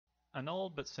An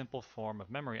old but simple form of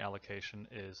memory allocation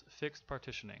is fixed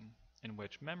partitioning, in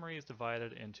which memory is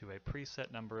divided into a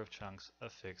preset number of chunks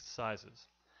of fixed sizes.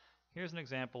 Here's an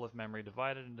example of memory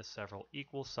divided into several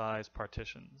equal size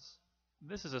partitions.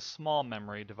 This is a small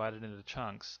memory divided into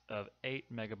chunks of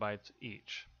 8 megabytes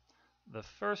each. The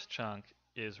first chunk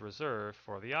is reserved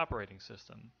for the operating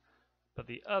system, but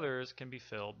the others can be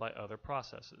filled by other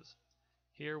processes.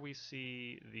 Here we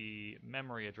see the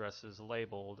memory addresses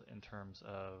labeled in terms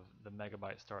of the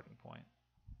megabyte starting point.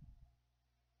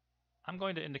 I'm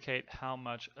going to indicate how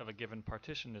much of a given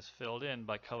partition is filled in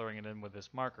by coloring it in with this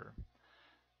marker.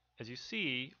 As you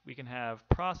see, we can have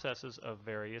processes of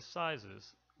various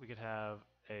sizes. We could have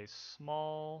a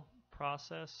small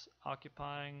process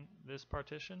occupying this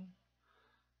partition,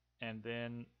 and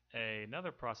then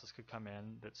another process could come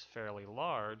in that's fairly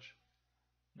large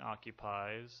and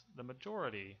occupies the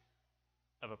majority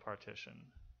of a partition.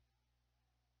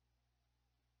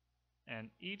 And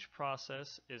each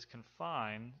process is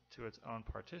confined to its own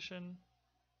partition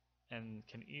and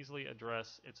can easily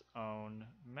address its own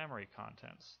memory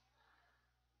contents.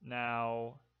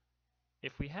 Now,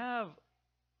 if we have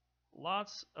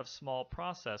lots of small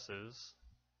processes,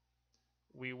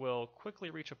 we will quickly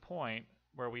reach a point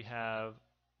where we have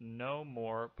no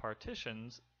more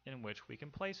partitions in which we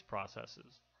can place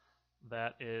processes.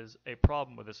 That is a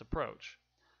problem with this approach.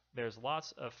 There's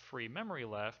lots of free memory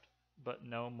left, but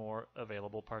no more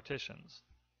available partitions.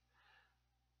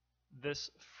 This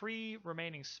free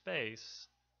remaining space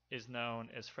is known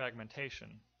as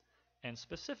fragmentation, and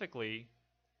specifically,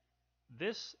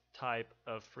 this type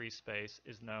of free space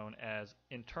is known as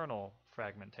internal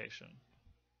fragmentation.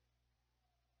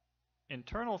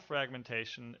 Internal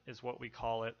fragmentation is what we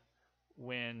call it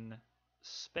when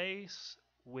space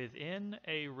within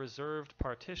a reserved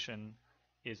partition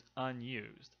is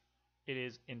unused. It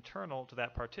is internal to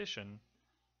that partition,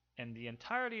 and the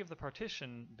entirety of the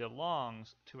partition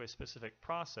belongs to a specific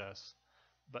process,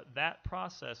 but that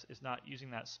process is not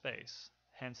using that space.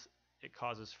 Hence, it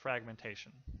causes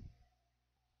fragmentation.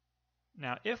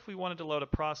 Now, if we wanted to load a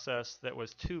process that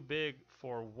was too big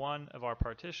for one of our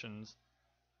partitions,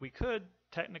 we could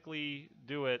technically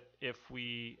do it if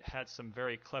we had some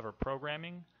very clever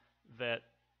programming that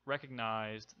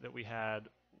recognized that we had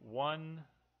one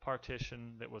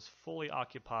partition that was fully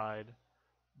occupied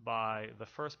by the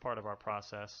first part of our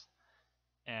process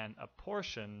and a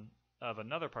portion of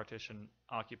another partition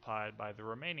occupied by the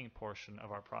remaining portion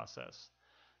of our process.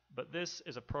 But this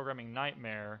is a programming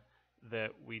nightmare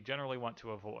that we generally want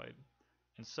to avoid,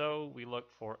 and so we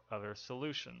look for other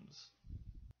solutions.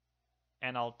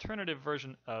 An alternative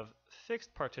version of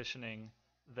fixed partitioning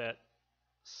that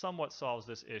somewhat solves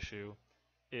this issue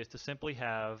is to simply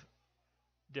have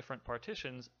different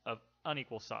partitions of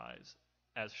unequal size,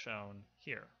 as shown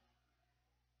here.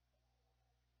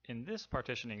 In this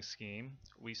partitioning scheme,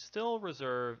 we still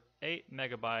reserve 8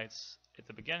 megabytes at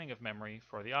the beginning of memory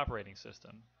for the operating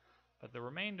system, but the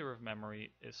remainder of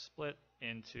memory is split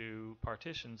into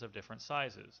partitions of different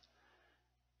sizes.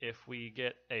 If we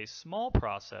get a small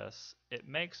process, it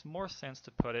makes more sense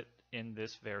to put it in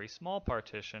this very small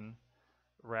partition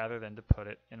rather than to put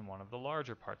it in one of the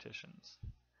larger partitions.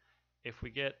 If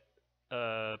we get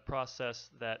a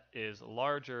process that is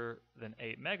larger than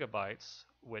 8 megabytes,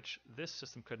 which this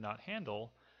system could not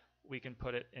handle, we can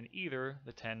put it in either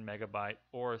the 10 megabyte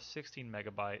or 16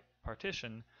 megabyte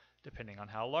partition, depending on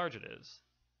how large it is.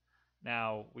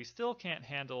 Now, we still can't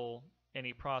handle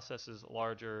any processes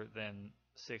larger than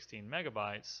 16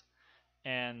 megabytes,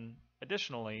 and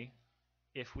additionally,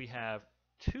 if we have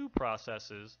two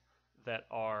processes that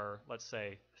are, let's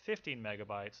say, 15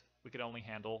 megabytes, we could only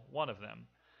handle one of them.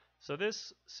 So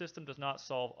this system does not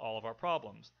solve all of our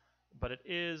problems, but it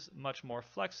is much more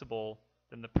flexible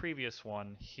than the previous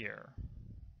one here.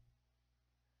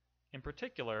 In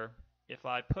particular, if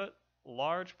I put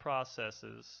large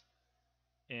processes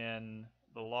in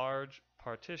the large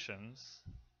partitions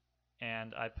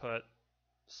and I put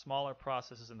smaller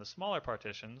processes in the smaller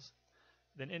partitions,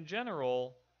 then in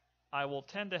general I will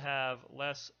tend to have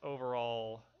less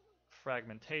overall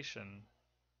fragmentation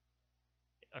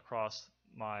across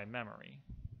my memory.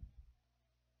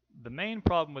 The main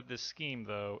problem with this scheme,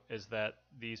 though, is that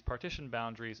these partition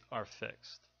boundaries are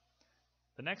fixed.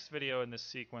 The next video in this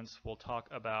sequence will talk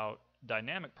about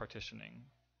dynamic partitioning,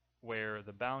 where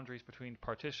the boundaries between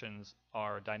partitions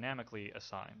are dynamically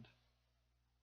assigned.